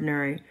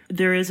extraordinary.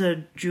 There is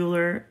a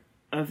jeweler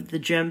of the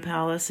Gem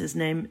Palace, his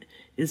name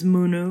is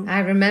Munu. I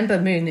remember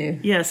Munu.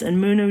 Yes,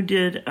 and Munu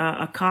did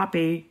a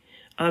copy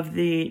of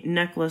the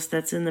necklace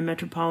that's in the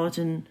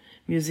Metropolitan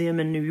Museum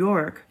in New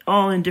York,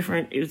 all in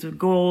different, it was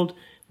gold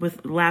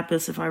with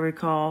lapis, if I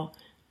recall,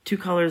 2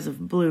 colors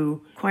of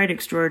blue, quite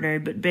extraordinary,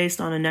 but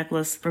based on a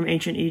necklace from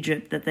ancient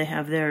Egypt that they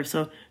have there.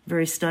 So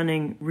very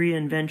stunning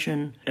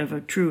reinvention of a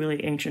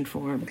truly ancient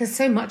form. Because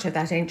so much of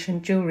that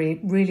ancient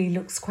jewelry really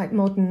looks quite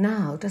modern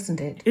now,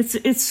 doesn't it?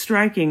 It's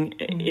striking.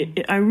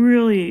 I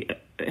really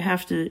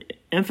have to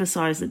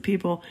emphasize that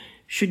people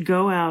should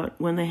go out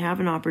when they have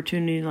an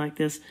opportunity like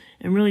this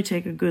and really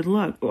take a good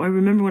look. I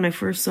remember when I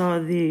first saw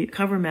the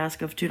cover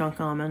mask of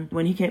Tutankhamun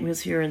when he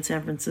was here in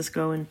San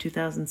Francisco in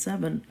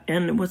 2007.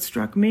 And what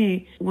struck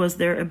me was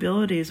their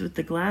abilities with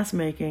the glass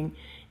making.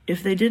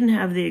 If they didn't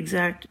have the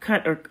exact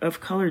cut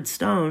of colored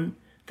stone,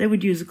 they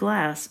would use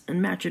glass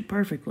and match it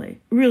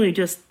perfectly. Really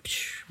just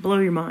blow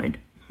your mind.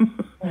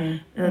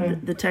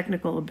 The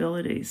technical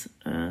abilities.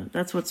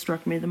 That's what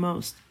struck me the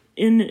most.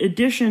 In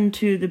addition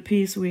to the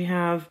piece we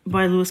have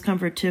by Louis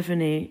Comfort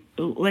Tiffany,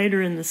 later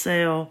in the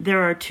sale,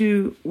 there are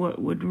 2 what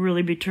would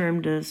really be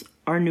termed as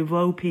Art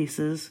Nouveau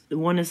pieces.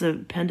 One is a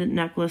pendant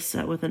necklace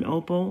set with an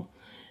opal,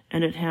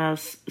 and it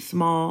has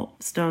small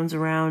stones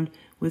around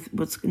with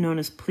what's known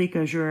as plique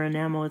azur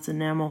enamel. It's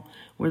enamel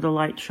where the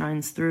light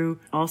shines through.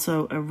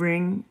 Also a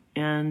ring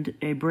and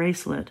a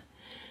bracelet.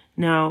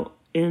 Now,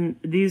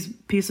 these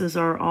pieces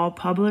are all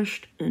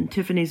published in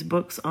Tiffany's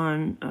books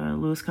on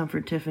Louis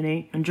Comfort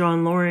Tiffany, and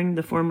John Loring,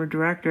 the former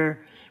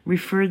director,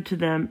 referred to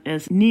them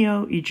as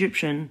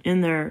neo-Egyptian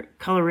in their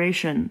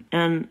coloration,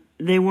 and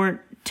they weren't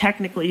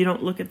technically, you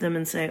don't look at them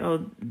and say,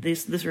 oh,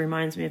 this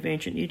reminds me of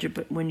ancient Egypt,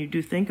 but when you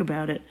do think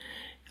about it,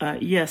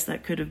 yes,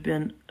 that could have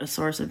been a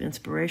source of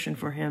inspiration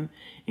for him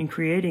in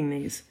creating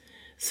these.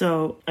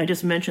 So I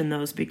just mentioned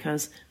those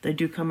because they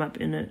do come up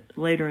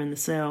later in the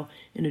sale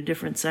in a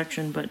different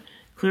section, but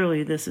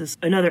clearly this is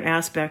another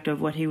aspect of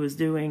what he was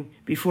doing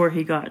before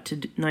he got to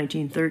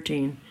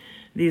 1913.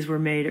 These were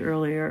made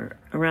earlier,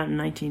 around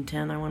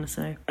 1910, I want to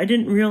say. I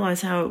didn't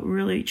realize how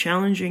really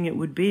challenging it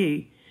would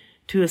be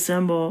to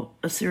assemble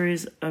a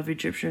series of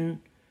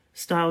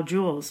Egyptian-style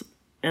jewels.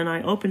 And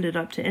I opened it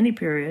up to any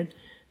period,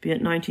 be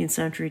it 19th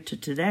century to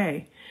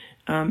today.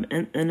 And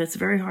it's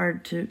very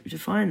hard to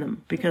find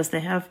them because they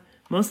have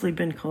mostly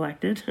been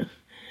collected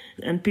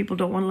and people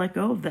don't want to let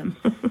go of them.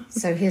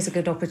 So here's a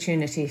good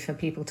opportunity for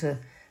people to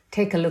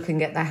take a look and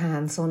get their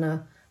hands on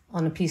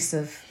a piece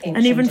of ancient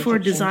And even for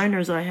Egyptian.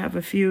 designers, I have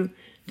a few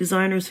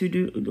designers who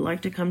do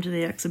like to come to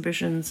the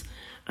exhibitions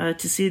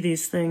to see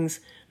these things,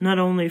 not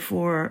only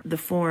for the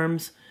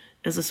forms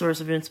as a source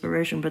of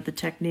inspiration, but the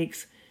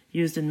techniques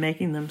used in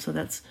making them. So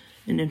that's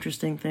an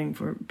interesting thing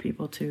for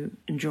people to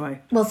enjoy.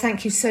 Well,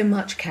 thank you so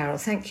much, Carol.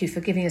 Thank you for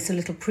giving us a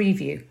little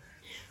preview.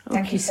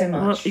 Thank you so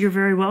much. Well, you're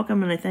very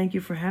welcome, and I thank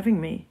you for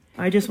having me.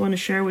 I just want to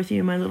share with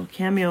you my little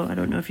cameo. I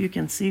don't know if you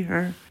can see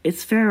her.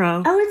 It's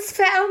Pharaoh. Oh, it's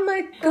Pharaoh. Oh,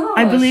 my gosh.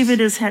 I believe it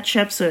is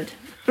Hatshepsut.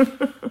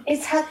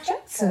 It's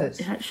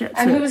Hatshepsut. Hatshepsut.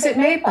 And who was it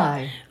made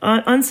by?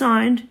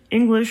 Unsigned,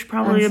 English,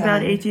 probably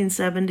about Unsigned.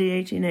 1870,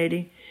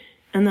 1880.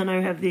 And then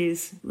I have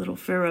these little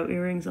Pharaoh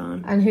earrings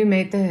on. And who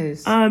made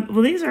those?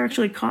 Well, these are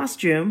actually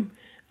costume,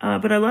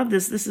 but I love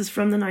this. This is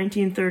from the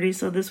 1930s,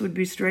 so this would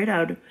be straight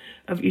out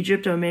of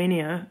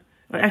Egyptomania.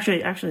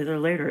 Actually, they're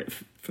later,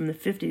 from the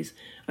 50s.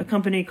 A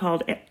company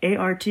called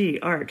ART,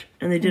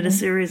 and they did a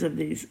series of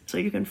these. So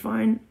you can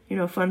find,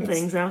 fun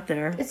things out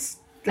there. It's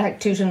like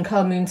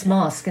Tutankhamun's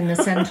mask in the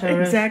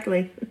center.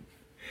 Exactly.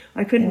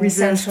 I couldn't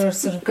resist. The center of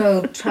sort of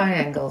gold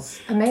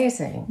triangles.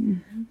 Amazing.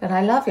 Mm-hmm. But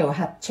I love your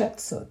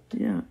Hatshepsut.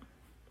 Yeah.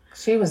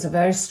 She was a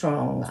very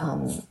strong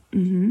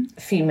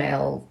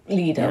female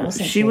leader,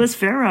 wasn't she? She was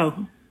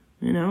Pharaoh,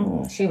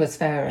 She was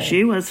Pharaoh.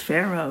 She was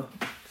Pharaoh.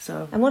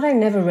 So. And what I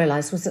never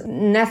realised was that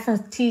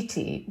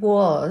Nefertiti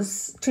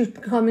was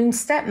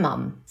Tutankhamun's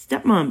stepmom.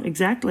 Stepmom,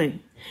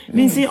 exactly. I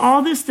mean, see,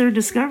 all this they're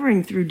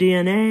discovering through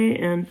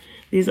DNA and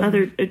these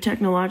other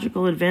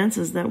technological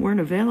advances that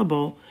weren't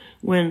available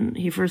when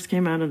he first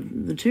came out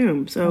of the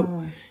tomb.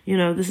 So,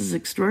 this is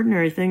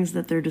extraordinary things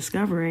that they're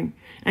discovering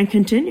and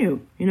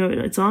continue.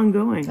 It's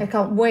ongoing. I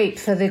can't wait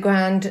for the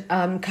Grand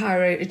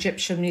Cairo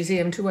Egyptian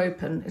Museum to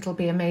open. It'll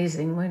be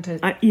amazing, won't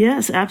it?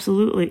 Yes,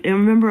 absolutely. I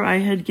remember I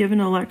had given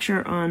a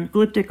lecture on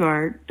glyptic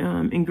art,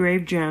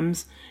 engraved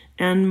gems,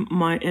 and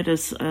it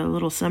is a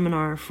little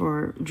seminar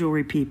for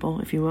jewelry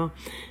people, if you will.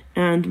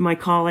 And my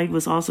colleague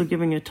was also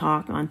giving a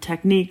talk on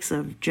techniques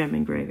of gem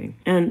engraving.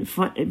 And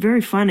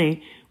very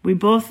funny, we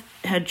both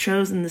had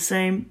chosen the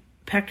same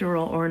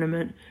pectoral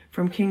ornament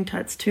from King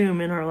Tut's tomb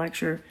in our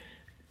lecture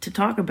to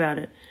talk about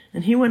it.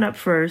 And he went up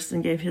first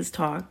and gave his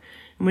talk.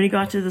 And when he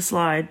got to the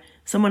slide,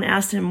 someone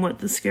asked him what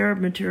the scarab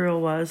material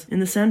was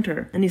in the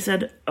center. And he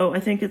said, I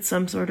think it's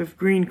some sort of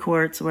green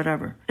quartz,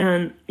 whatever.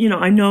 And,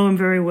 I know him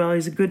very well.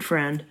 He's a good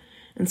friend.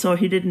 And so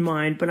he didn't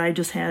mind, but I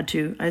just had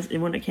to.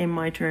 When it came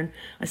my turn,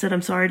 I said,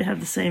 I'm sorry to have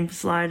the same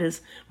slide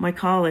as my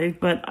colleague,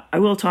 but I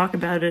will talk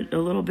about it a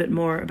little bit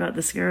more about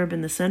the scarab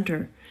in the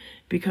center,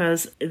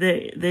 because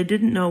they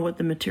didn't know what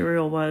the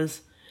material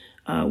was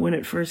when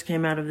it first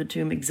came out of the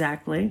tomb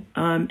exactly.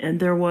 And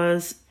there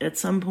was, at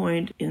some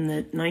point in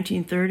the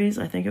 1930s,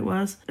 I think it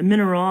was, a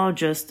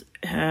mineralogist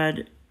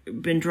had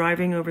been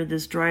driving over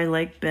this dry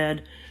lake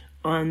bed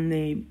on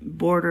the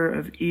border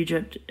of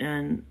Egypt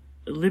and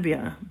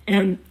Libya,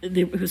 and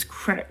it was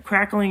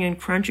crackling and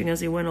crunching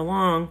as he went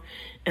along,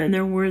 and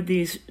there were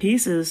these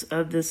pieces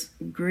of this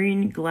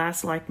green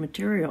glass-like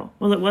material.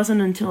 Well, it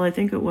wasn't until I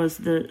think it was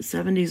the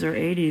 70s or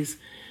 80s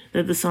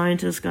that the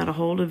scientists got a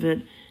hold of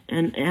it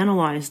and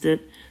analyzed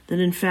it, that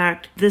in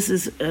fact this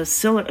is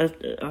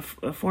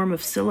a form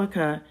of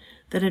silica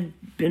that had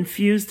been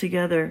fused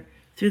together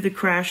through the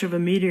crash of a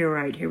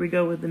meteorite. Here we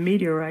go with the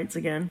meteorites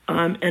again.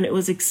 And it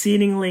was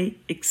exceedingly,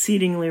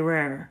 exceedingly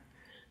rare.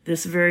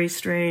 This very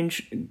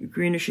strange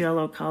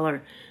greenish-yellow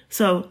color.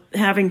 So,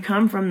 having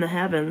come from the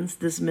heavens,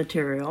 this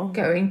material...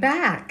 Going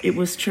back. It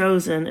was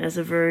chosen as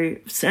a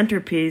very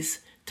centerpiece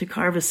to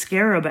carve a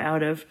scarab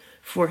out of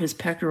for his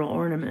pectoral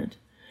ornament.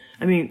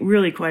 I mean,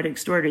 really quite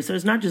extraordinary. So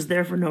it's not just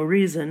there for no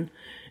reason.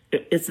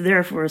 It's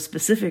there for a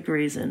specific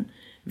reason.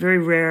 Very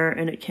rare,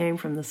 and it came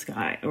from the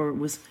sky, or it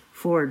was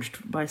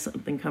forged by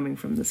something coming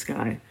from the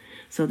sky.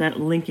 So that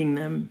linking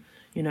them,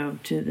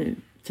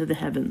 to the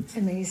heavens.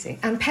 Amazing.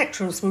 And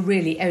pectorals were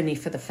really only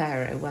for the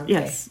pharaoh, weren't they?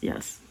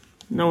 Yes.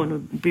 No one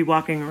would be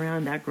walking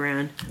around that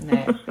grand.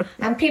 No.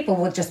 And people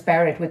were just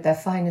buried with their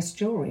finest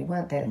jewelry,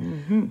 weren't they?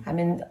 Mm-hmm. I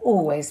mean,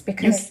 always,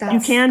 because that's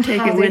you can take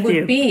how it with they would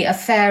you. Be a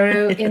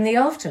pharaoh in the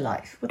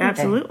afterlife, wouldn't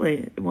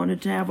Absolutely. They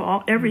wanted to have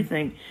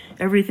everything.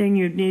 Everything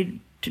you'd need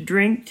to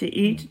drink, to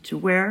eat, to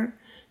wear,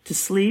 to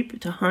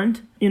sleep, to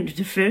hunt,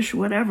 to fish,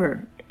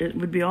 whatever. It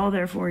would be all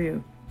there for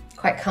you.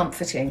 Quite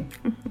comforting.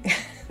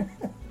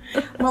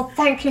 Well,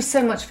 thank you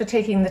so much for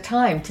taking the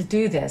time to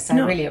do this. I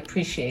really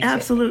appreciate it.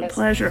 Absolute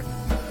pleasure.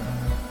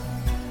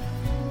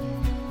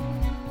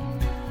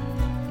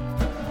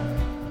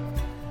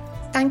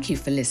 Thank you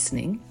for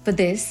listening. For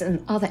this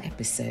and other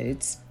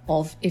episodes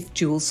of If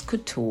Jewels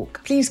Could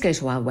Talk, please go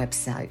to our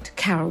website,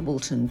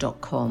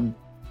 carolwilton.com.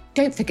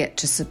 Don't forget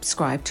to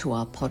subscribe to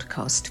our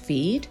podcast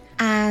feed,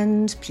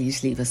 and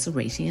please leave us a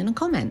rating and a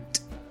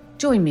comment.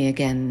 Join me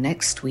again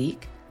next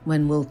week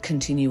when we'll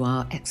continue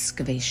our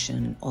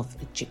excavation of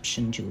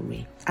Egyptian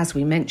jewellery. As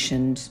we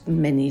mentioned,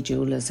 many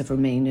jewellers have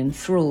remained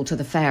enthralled to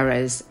the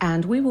pharaohs,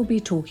 and we will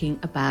be talking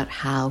about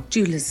how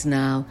jewellers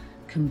now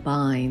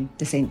combine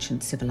this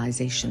ancient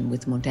civilization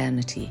with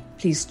modernity.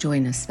 Please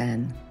join us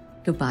then.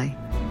 Goodbye.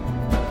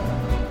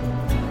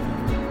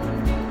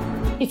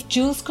 If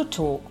Jewels Could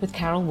Talk with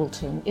Carol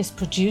Wilton is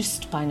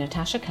produced by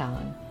Natasha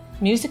Cowan,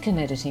 music and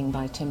editing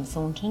by Tim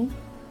Thornton,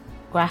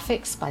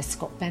 graphics by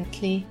Scott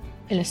Bentley,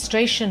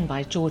 illustration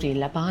by Geordie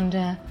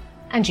Labanda,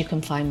 and you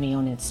can find me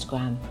on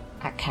Instagram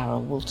at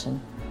Carol Wilton.